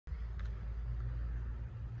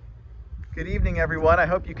Good evening, everyone. I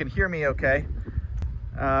hope you can hear me okay.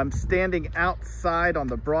 I'm standing outside on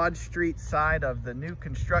the Broad Street side of the new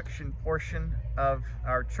construction portion of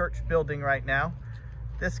our church building right now.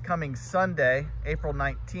 This coming Sunday, April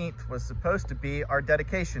 19th, was supposed to be our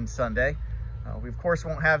dedication Sunday. We of course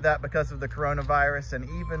won't have that because of the coronavirus, and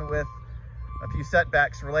even with a few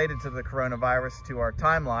setbacks related to the coronavirus to our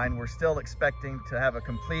timeline, we're still expecting to have a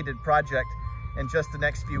completed project in just the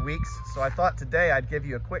next few weeks. So I thought today I'd give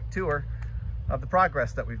you a quick tour of the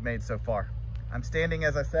progress that we've made so far. I'm standing,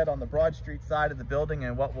 as I said, on the Broad Street side of the building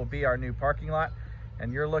in what will be our new parking lot,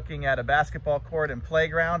 and you're looking at a basketball court and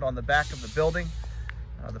playground on the back of the building.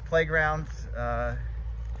 The playground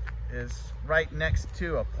is right next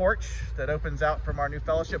to a porch that opens out from our new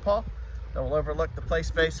fellowship hall that will overlook the play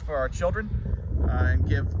space for our children and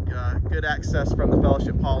give good access from the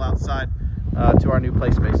fellowship hall outside to our new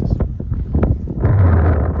play spaces.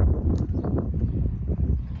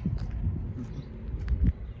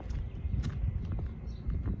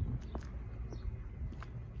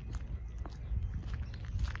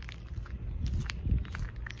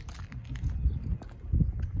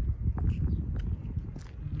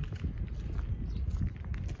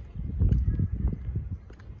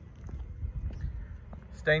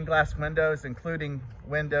 Stained glass windows, including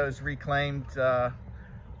windows reclaimed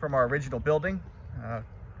from our original building,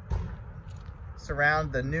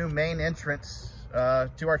 surround the new main entrance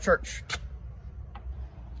to our church.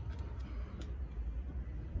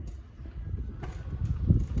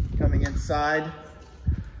 Coming inside,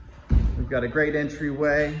 we've got a great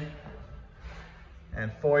entryway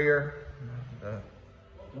and foyer. The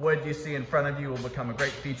wood you see in front of you will become a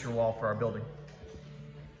great feature wall for our building.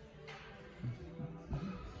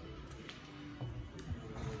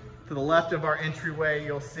 To the left of our entryway,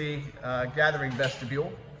 you'll see a gathering vestibule.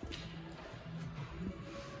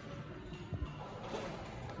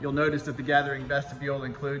 You'll notice that the gathering vestibule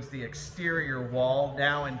includes the exterior wall,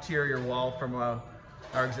 now interior wall from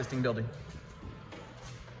our existing building.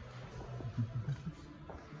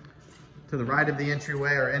 To the right of the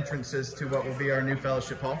entryway are entrances to what will be our new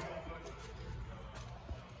fellowship hall.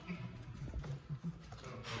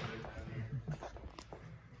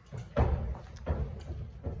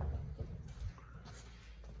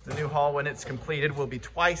 The new hall, when it's completed, will be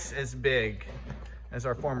twice as big as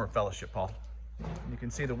our former fellowship hall. You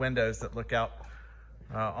can see the windows that look out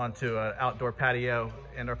onto an outdoor patio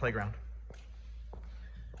and our playground.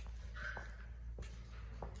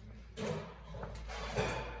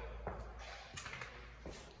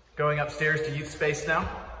 Going upstairs to youth space now.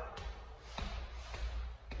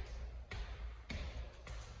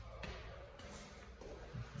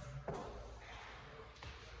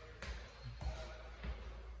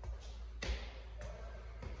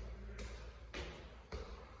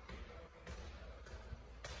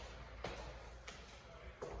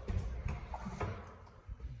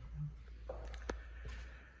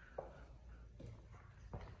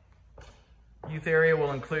 Youth area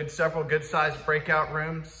will include several good-sized breakout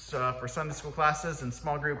rooms for Sunday school classes and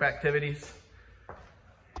small group activities,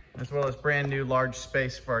 as well as brand new large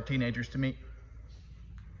space for our teenagers to meet.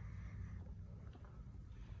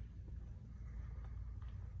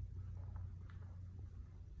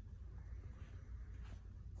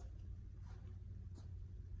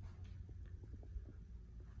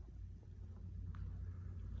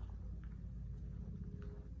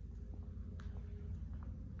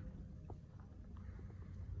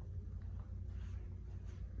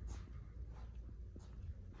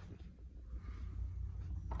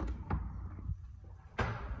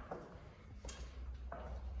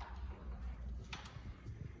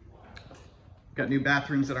 Got new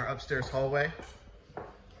bathrooms in our upstairs hallway.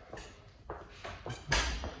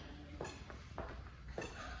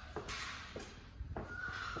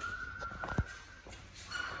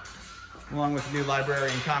 Along with new library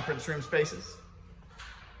and conference room spaces.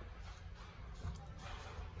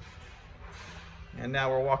 And now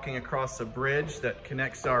we're walking across a bridge that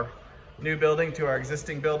connects our new building to our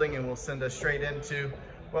existing building and will send us straight into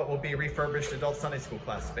what will be refurbished adult Sunday school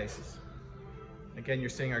class spaces. Again, you're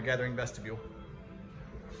seeing our gathering vestibule.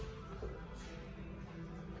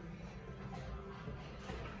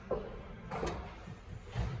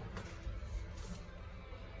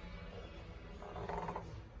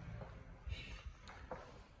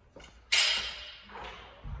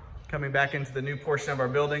 Coming back into the new portion of our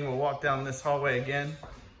building, we'll walk down this hallway again.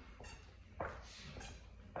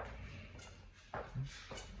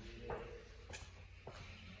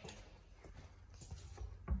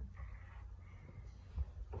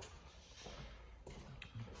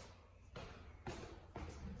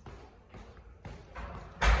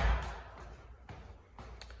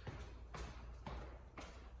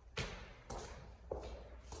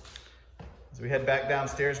 As we head back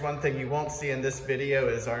downstairs, one thing you won't see in this video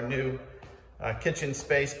is our new kitchen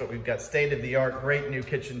space, but we've got state-of-the-art, great new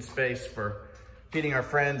kitchen space for feeding our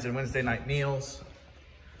friends and Wednesday night meals.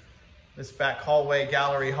 This back hallway,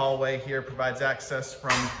 gallery hallway here provides access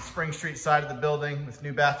from Spring Street side of the building with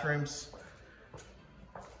new bathrooms.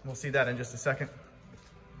 We'll see that in just a second.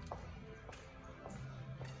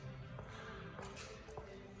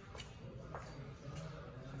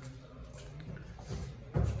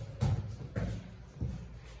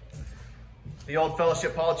 The old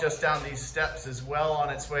fellowship hall just down these steps is well on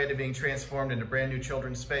its way to being transformed into brand new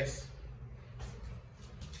children's space.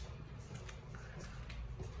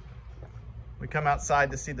 We come outside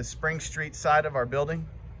to see the Spring Street side of our building.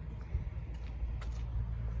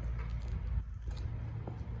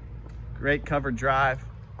 Great covered drive.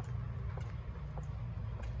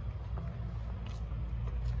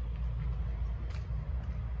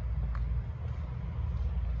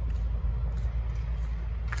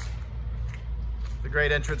 The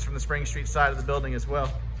great entrance from the Spring Street side of the building as well.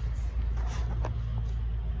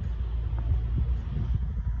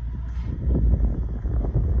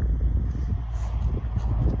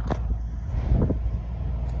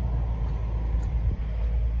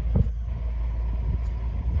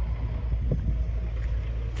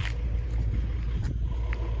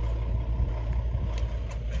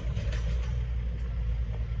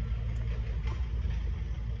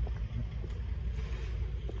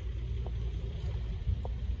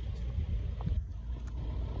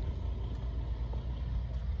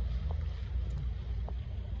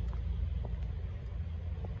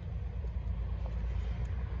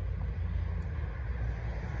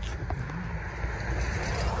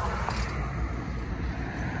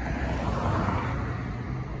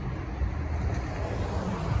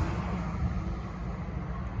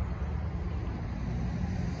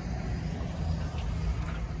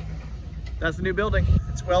 That's the new building.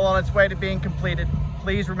 It's well on its way to being completed.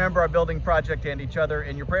 Please remember our building project and each other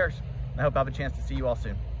in your prayers. I hope I have a chance to see you all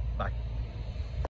soon. Bye.